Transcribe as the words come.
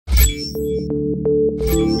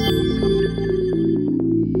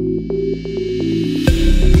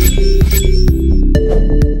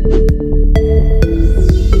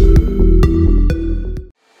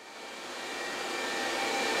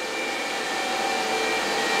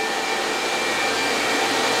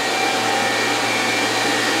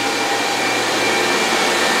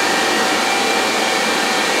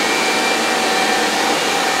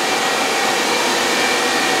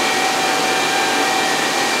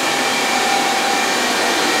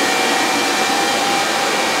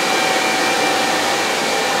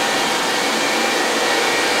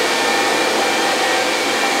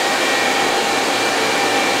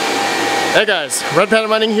Hey guys,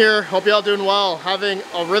 RedPandaMining here. Hope y'all doing well. Having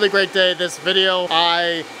a really great day. This video,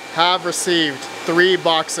 I have received 3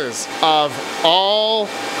 boxes of all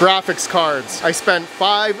graphics cards. I spent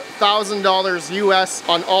 $5,000 US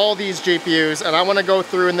on all these GPUs, and I want to go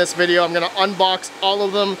through in this video. I'm going to unbox all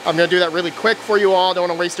of them. I'm going to do that really quick for you all. Don't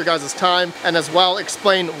want to waste your guys' time, and as well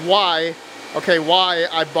explain why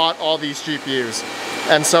I bought all these GPUs.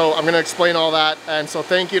 And so I'm going to explain all that. And so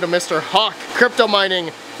thank you to Mr. Hawk Crypto Mining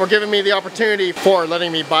for giving me the opportunity for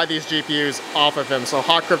letting me buy these GPUs off of him. So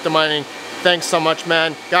Hawk Crypto Mining, thanks so much,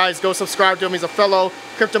 man. Guys, go subscribe to him. He's a fellow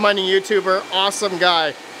crypto mining YouTuber. Awesome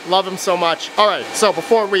guy. Love him so much. Alright, so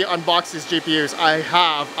before we unbox these GPUs, I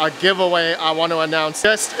have a giveaway I want to announce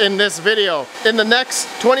just in this video. In the next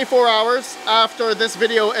 24 hours after this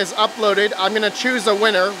video is uploaded, I'm going to choose a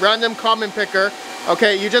winner, random comment picker.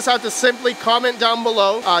 Okay, you just have to simply comment down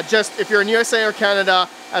below, just if you're in USA or Canada,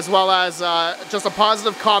 as well as just a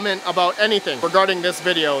positive comment about anything regarding this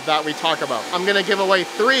video that we talk about. I'm going to give away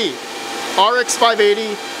 3 RX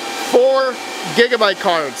 580 4GB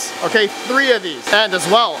cards, okay, 3 of these. And as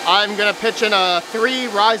well, I'm gonna pitch in 3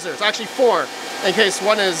 risers, actually 4, in case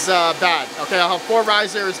one is bad. Okay, I'll have 4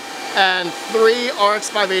 risers and 3 RX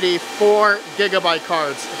 580 4GB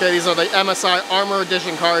cards. Okay, these are the MSI Armor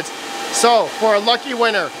Edition cards. So, for a lucky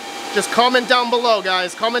winner, just comment down below,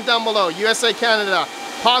 guys. Comment down below, USA, Canada,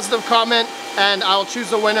 positive comment, and I'll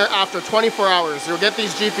choose a winner after 24 hours. You'll get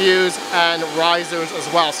these GPUs and risers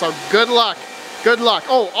as well. So, good luck. Good luck.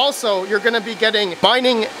 Oh, also, you're going to be getting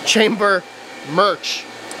mining chamber merch,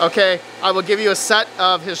 okay? I will give you a set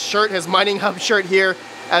of his shirt, his Mining Hub shirt here,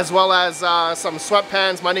 as well as some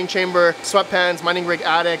sweatpants, mining chamber sweatpants, mining rig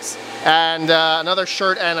addicts, and another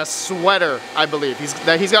shirt and a sweater, I believe. He's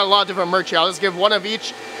got a lot of different merch here. I'll just give one of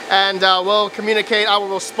each, and we'll communicate. I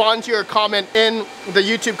will respond to your comment in the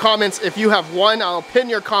YouTube comments. If you have one, I'll pin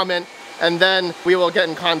your comment, and then we will get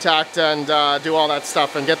in contact and do all that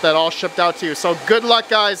stuff and get that all shipped out to you. So good luck,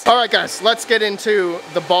 guys. All right, guys, let's get into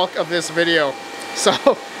the bulk of this video. So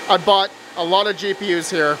I bought a lot of GPUs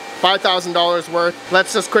here, $5,000 worth.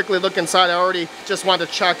 Let's just quickly look inside. I already just wanted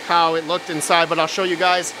to check how it looked inside, but I'll show you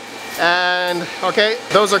guys. And okay,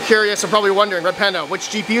 those are curious are probably wondering, Red Panda, which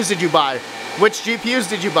GPUs did you buy? Which GPUs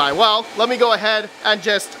did you buy? Well, let me go ahead and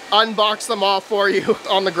just unbox them all for you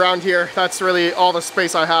on the ground here. That's really all the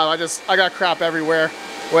space I have. I got crap everywhere,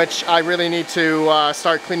 which I really need to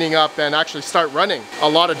start cleaning up and actually start running a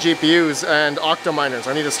lot of GPUs and octominers.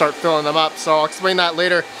 I need to start filling them up, so I'll explain that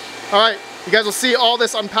later. All right, you guys will see all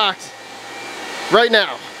this unpacked right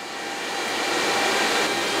now.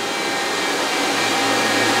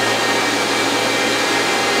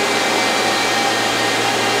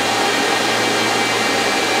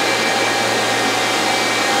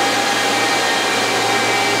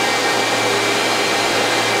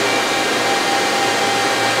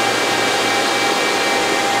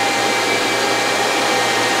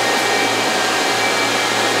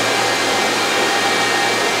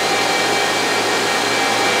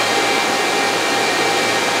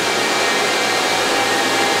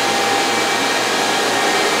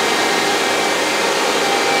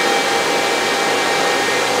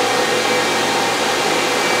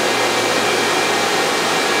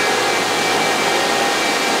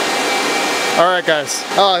 Alright guys,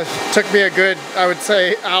 it took me a good, I would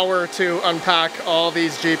say, hour to unpack all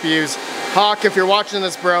these GPUs. Hawk, if you're watching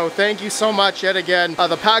this, bro, thank you so much yet again.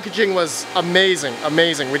 The packaging was amazing,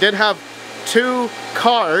 amazing. We did have 2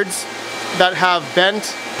 cards that have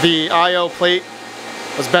bent. The I/O plate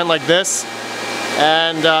was bent like this,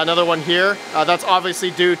 and another one here. That's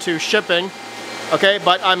obviously due to shipping, okay,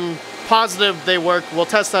 but I'm positive they work. We'll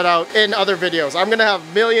test that out in other videos. I'm gonna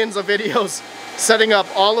have millions of videos setting up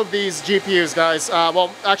all of these GPUs, guys. Well,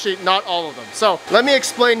 actually, not all of them. So let me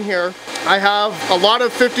explain here. I have a lot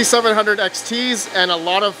of 5700 XTs and a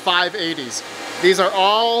lot of 580s. These are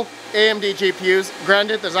all AMD GPUs.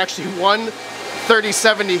 Granted, there's actually one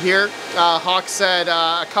 3070 here. Hawk said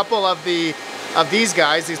a couple of the of these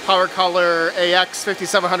guys, these Power Color AX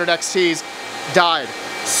 5700 XTs, died.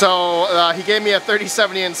 So he gave me a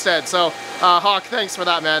 3070 instead. So Hawk, thanks for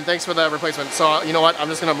that, man. Thanks for the replacement. So you know what? I'm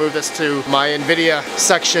just gonna move this to my NVIDIA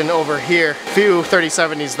section over here. Few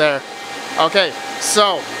 3070s there. Okay,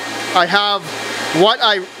 so I have what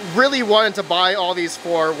I really wanted to buy all these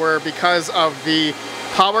for were because of the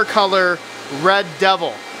Power Color Red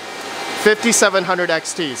Devil 5700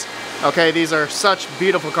 XTs. Okay, these are such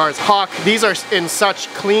beautiful cards. Hawk, these are in such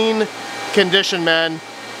clean condition, man.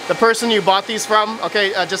 The person you bought these from,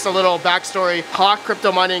 okay, just a little backstory. Hawk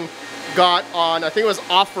Crypto Mining got on, I think it was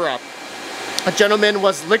OfferUp. A gentleman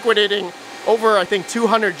was liquidating over, I think,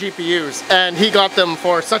 200 GPUs, and he got them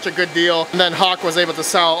for such a good deal. And then Hawk was able to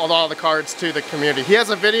sell a lot of the cards to the community. He has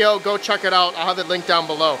a video, go check it out. I'll have it linked down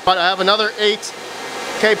below. But I have another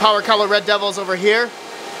 8K Power Color Red Devils over here.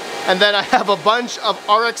 And then I have a bunch of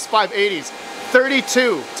RX 580s,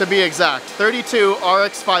 32 to be exact, 32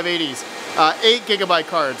 RX 580s. 8 GB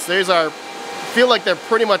cards. These are, feel like they're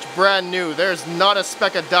pretty much brand new. There's not a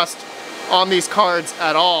speck of dust on these cards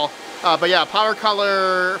at all. But yeah, Power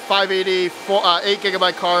Color 580, 8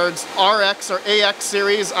 GB cards, RX or AX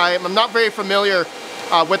series. I'm not very familiar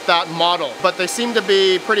with that model, but they seem to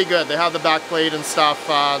be pretty good. They have the backplate and stuff.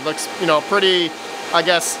 Looks, you know, pretty, I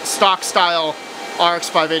guess, stock style RX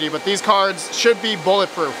 580, but these cards should be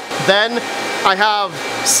bulletproof. Then I have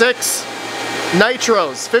 6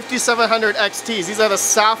 Nitros 5700 XTs. These are the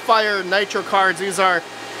Sapphire Nitro cards. These are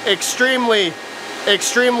extremely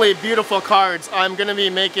beautiful cards. I'm gonna be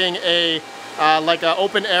making a like an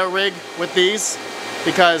open air rig with these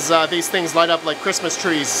because these things light up like Christmas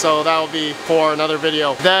trees, so that will be for another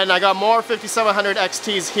video. Then I got more 5700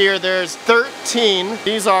 XTs here. There's 13.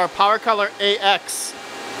 These are Power Color AX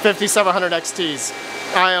 5700 XTs.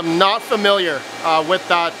 I am not familiar with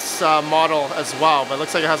that model as well, but it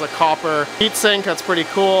looks like it has a copper heatsink. That's pretty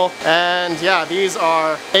cool. And yeah, these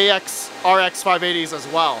are AX RX 580s as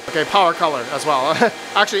well. Okay, Power Color as well.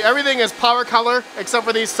 Actually, everything is Power Color except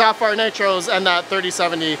for these Sapphire Nitros and that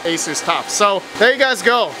 3070 Asus TUF. So there you guys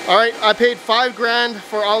go. All right, I paid $5 grand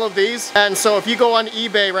for all of these. And so if you go on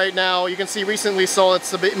eBay right now, you can see recently sold.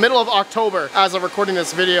 It's the middle of October as of recording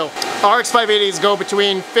this video. RX 580s go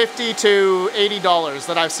between $50 to $80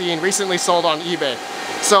 that I've seen recently sold on eBay.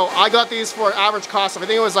 So I got these for an average cost of, I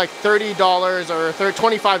think it was like $30 or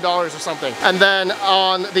 $25 or something. And then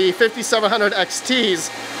on the 5700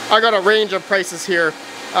 XTs, I got a range of prices here.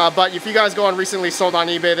 But if you guys go on recently sold on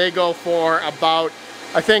eBay, they go for about,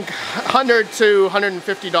 I think, $100 to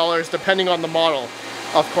 $150 depending on the model,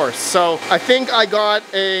 of course. So I think I got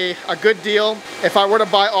a good deal. If I were to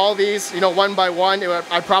buy all these, you know, one by one,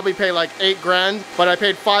 I'd probably pay like $8 grand, but I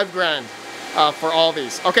paid $5 grand for all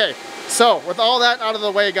these. Okay. So, with all that out of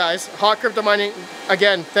the way, guys, Hawk Crypto Mining,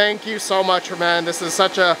 again, thank you so much, man. This is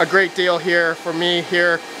such a great deal here for me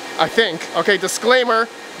here, I think. Okay, disclaimer,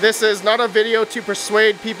 this is not a video to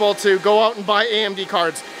persuade people to go out and buy AMD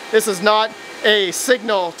cards. This is not a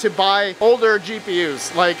signal to buy older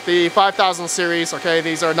GPUs like the 5000 series, okay?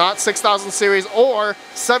 These are not 6000 series or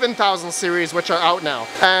 7000 series, which are out now.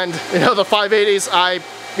 And, you know, the 580s, I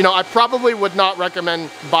probably would not recommend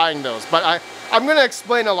buying those, but I'm gonna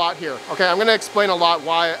explain a lot here, okay? I'm gonna explain a lot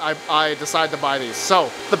why I decided to buy these. So,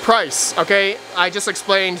 the price, okay? I just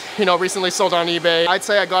explained, you know, recently sold on eBay. I'd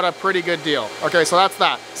say I got a pretty good deal. Okay, so that's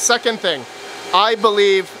that. Second thing, I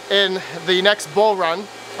believe in the next bull run,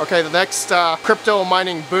 okay, the next crypto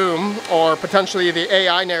mining boom, or potentially the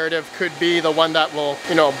AI narrative could be the one that will,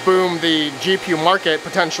 you know, boom the GPU market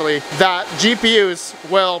potentially, that GPUs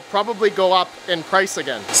will probably go up in price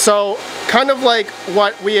again. So kind of like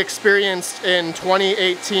what we experienced in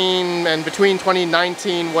 2018 and between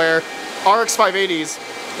 2019 where RX 580s,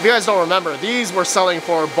 if you guys don't remember, these were selling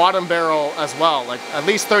for bottom barrel as well, like at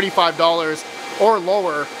least $35 or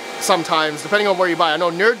lower sometimes, depending on where you buy. I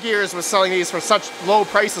know Nerd Gears was selling these for such low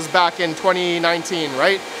prices back in 2019,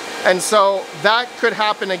 right? And so that could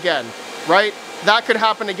happen again, right? That could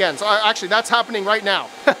happen again. So actually, that's happening right now.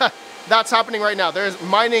 That's happening right now. There's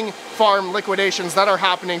mining farm liquidations that are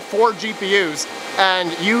happening for GPUs,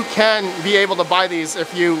 and you can be able to buy these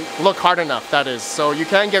if you look hard enough, that is. So you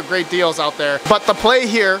can get great deals out there. But the play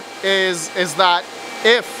here is that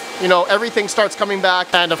if, you know, everything starts coming back,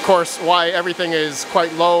 and of course why everything is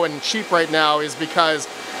quite low and cheap right now is because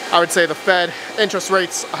I would say the Fed interest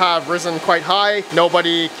rates have risen quite high.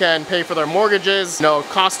 Nobody can pay for their mortgages. You know,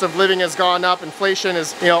 cost of living has gone up. Inflation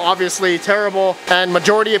is, you know, obviously terrible. And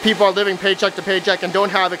majority of people are living paycheck to paycheck and don't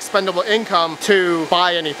have expendable income to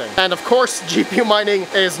buy anything. And of course, GPU mining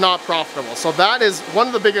is not profitable. So that is one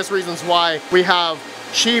of the biggest reasons why we have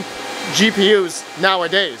cheap GPUs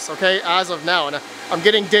nowadays, okay, as of now. And I'm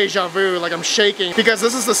getting deja vu, like I'm shaking, because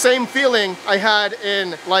this is the same feeling I had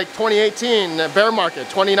in like 2018 bear market,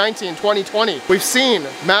 2019, 2020. We've seen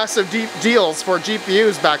massive deals for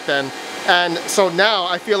GPUs back then. And so now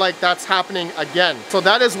I feel like that's happening again. So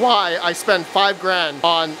that is why I spent $5 grand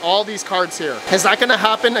on all these cards here. Is that gonna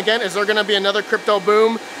happen again? Is there gonna be another crypto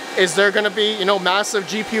boom? Is there gonna be, you know, massive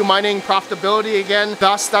GPU mining profitability again?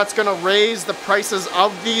 Thus, that's gonna raise the prices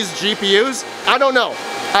of these GPUs? I don't know.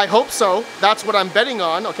 I hope so. That's what I'm betting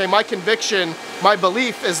on. Okay, my conviction, my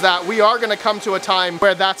belief is that we are gonna come to a time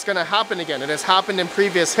where that's gonna happen again. It has happened in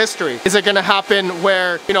previous history. Is it gonna happen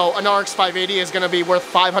where, you know, an RX 580 is gonna be worth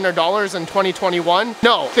 $500 in 2021?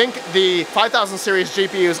 No. I think the 5000 series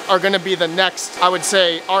GPUs are gonna be the next, I would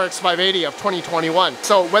say, RX 580 of 2021.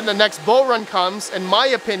 So when the next bull run comes, in my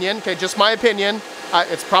opinion, okay, just my opinion,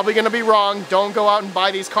 it's probably gonna be wrong. Don't go out and buy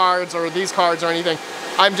these cards or anything.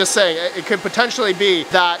 I'm just saying, it could potentially be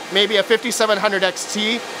that maybe a 5700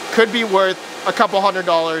 XT could be worth a couple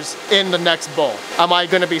 $100s in the next bull. Am I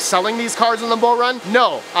gonna be selling these cards in the bull run?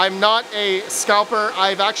 No, I'm not a scalper.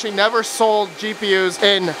 I've actually never sold GPUs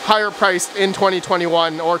in higher priced in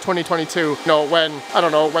 2021 or 2022. You know, when, I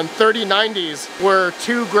don't know, when 3090s were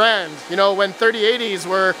 $2 grand, you know, when 3080s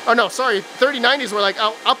were, oh no, sorry, 3090s were like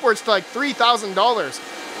upwards to like $3,000.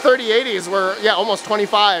 3080s were, yeah, almost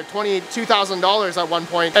 $22,000 at one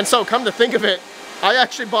point. And so come to think of it, I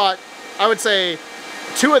actually bought, I would say,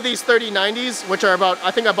 2 of these 3090s, which are about, I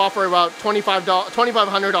think I bought for about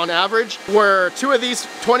 $2,500 on average, where 2 of these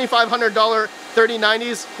 $2,500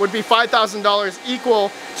 3090s would be $5,000,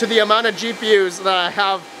 equal to the amount of GPUs that I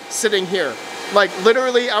have sitting here. Like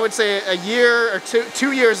literally, I would say a year or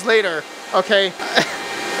 2 years later, okay,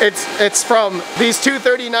 it's from these 2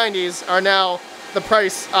 3090s are now the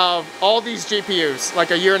price of all these GPUs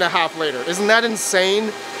like a year and a half later. Isn't that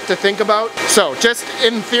insane to think about? So just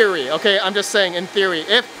in theory, okay, I'm just saying in theory,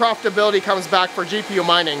 if profitability comes back for GPU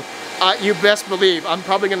mining, you best believe I'm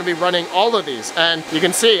probably going to be running all of these. And you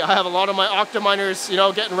can see I have a lot of my Octaminers, you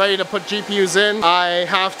know, getting ready to put GPUs in. I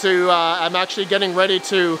have to, I'm actually getting ready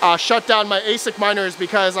to shut down my ASIC miners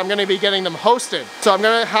because I'm going to be getting them hosted. So I'm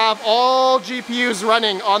going to have all GPUs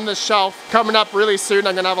running on the shelf coming up really soon.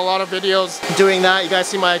 I'm going to have a lot of videos doing that. You guys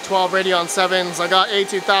see my 12 Radeon 7s. I got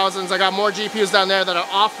A2000s. I got more GPUs down there that are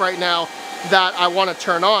off right now that I want to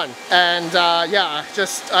turn on. And yeah,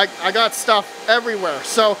 just I got stuff everywhere.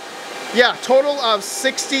 So yeah, total of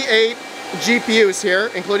 68 GPUs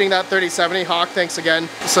here, including that 3070. Hawk, thanks again.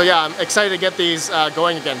 So yeah, I'm excited to get these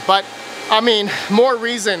going again. But I mean, more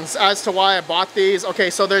reasons as to why I bought these. Okay,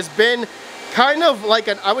 so there's been kind of like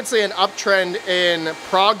an, I would say, an uptrend in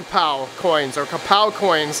ProgPow coins or Kapow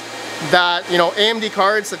coins that, you know, AMD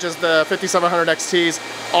cards such as the 5700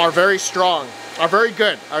 XTs are very strong, are very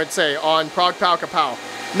good, I would say, on ProgPow Kapow.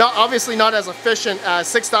 Not, obviously not as efficient as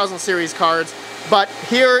 6000 series cards, but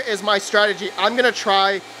here is my strategy. I'm gonna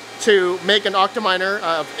try to make an Octaminer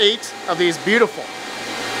of 8 of these beautiful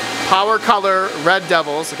power color red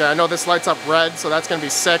devils. Okay, I know this lights up red, so that's gonna be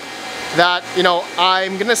sick. That, you know,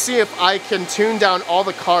 I'm gonna see if I can tune down all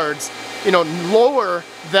the cards, you know, lower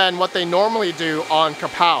than what they normally do on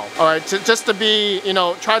Kapow. All right, just to be, you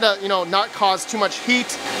know, try to, you know, not cause too much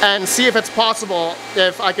heat, and see if it's possible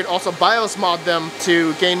if I could also BIOS mod them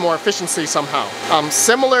to gain more efficiency somehow.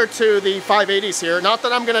 Similar to the 580s here, not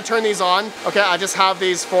that I'm gonna turn these on, okay, I just have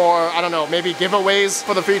these for, I don't know, maybe giveaways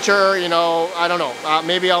for the future, you know, I don't know,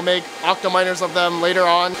 maybe I'll make Octaminers of them later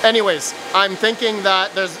on. Anyways, I'm thinking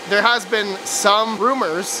that there has been some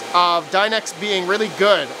rumors of Dynex being really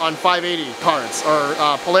good on 580 cards,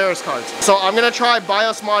 or Polaris cards. So I'm gonna try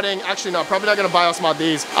BIOS modding. Actually, no, I'm probably not gonna BIOS mod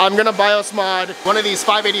these. I'm gonna BIOS mod one of these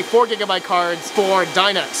 584 gigabyte cards for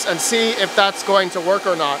Dynex and see if that's going to work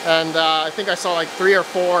or not. And I think I saw like 3 or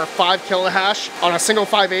 4 or 5 kilohash on a single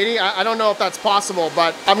 580. I don't know if that's possible,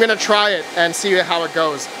 but I'm gonna try it and see how it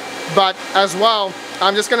goes. But as well,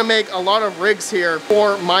 I'm just gonna make a lot of rigs here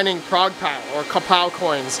for mining ProgPow or Kapow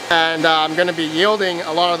coins, and I'm gonna be yielding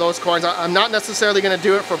a lot of those coins. I'm not necessarily gonna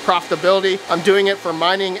do it for profitability. I'm doing it for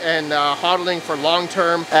mining and hodling for long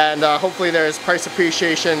term, and hopefully there's price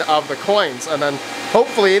appreciation of the coins, and then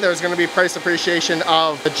hopefully there's gonna be price appreciation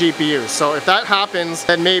of the GPUs. So if that happens,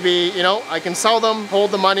 then maybe, you know, I can sell them, hold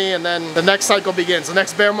the money, and then the next cycle begins, the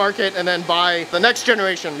next bear market, and then buy the next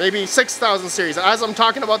generation, maybe 6000 series. As I'm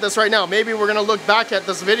talking about this right now, maybe we're gonna look back at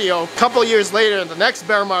this video a couple years later in the next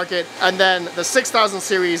bear market, and then the 6000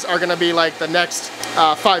 series are gonna be like the next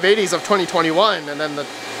 580s of 2021, and then the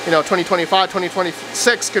you know, 2025,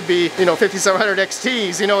 2026 could be, you know, 5700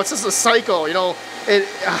 XTs. You know, it's just a cycle, you know.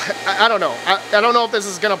 I don't know. I don't know if this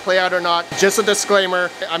is gonna play out or not. Just a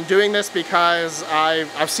disclaimer, I'm doing this because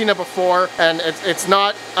I've seen it before, and it's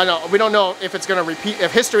not, I know, we don't know if it's gonna repeat,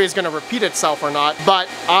 if history is gonna repeat itself or not, but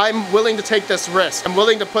I'm willing to take this risk. I'm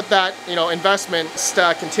willing to put that, you know, investment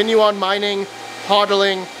to continue on mining,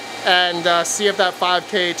 hodling, and see if that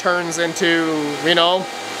 5K turns into, you know,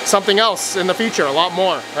 something else in the future, a lot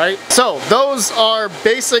more, right? So those are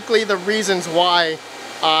basically the reasons why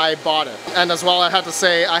I bought it. And as well, I have to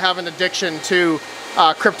say, I have an addiction to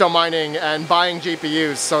crypto mining and buying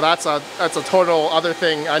GPUs. So that's a total other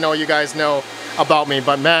thing I know you guys know about me.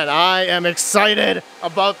 But man, I am excited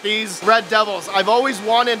about these Red Devils. I've always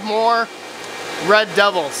wanted more Red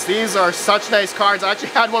Devils. These are such nice cards. I actually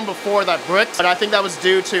had one before that bricked, but I think that was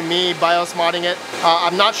due to me BIOS modding it.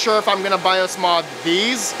 I'm not sure if I'm gonna BIOS mod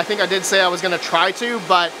these. I think I did say I was gonna try to,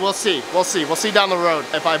 but we'll see. We'll see. We'll see down the road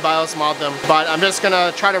if I BIOS mod them. But I'm just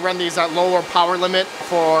gonna try to run these at lower power limit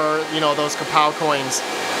for, you know, those Kapow coins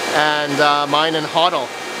and mine and hodl.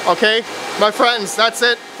 Okay, my friends, that's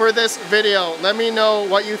it for this video. Let me know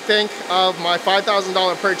what you think of my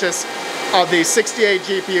 $5,000 purchase of these 68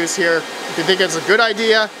 GPUs here. If you think it's a good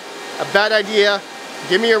idea, a bad idea,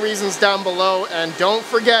 give me your reasons down below, and don't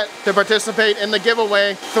forget to participate in the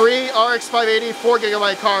giveaway. 3 RX 580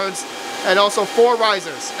 4GB cards, and also 4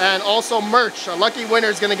 risers, and also merch. A lucky winner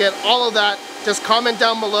is gonna get all of that. Just comment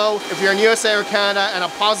down below if you're in USA or Canada, and a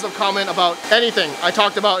positive comment about anything I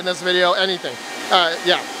talked about in this video, anything.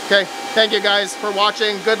 Yeah, okay. Thank you guys for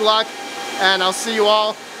watching. Good luck, and I'll see you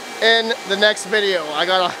all in the next video. I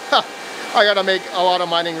gotta make a lot of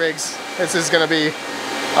mining rigs. This is gonna be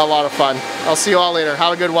a lot of fun. I'll see you all later.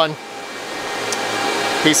 Have a good one.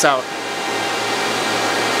 Peace out.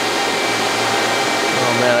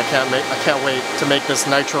 Oh man, I can't wait to make this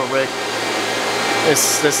nitro rig.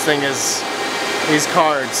 This thing is, these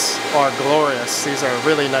cards are glorious. These are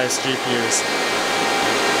really nice GPUs.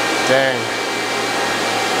 Dang.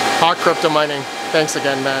 Hot crypto mining. Thanks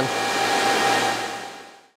again, man.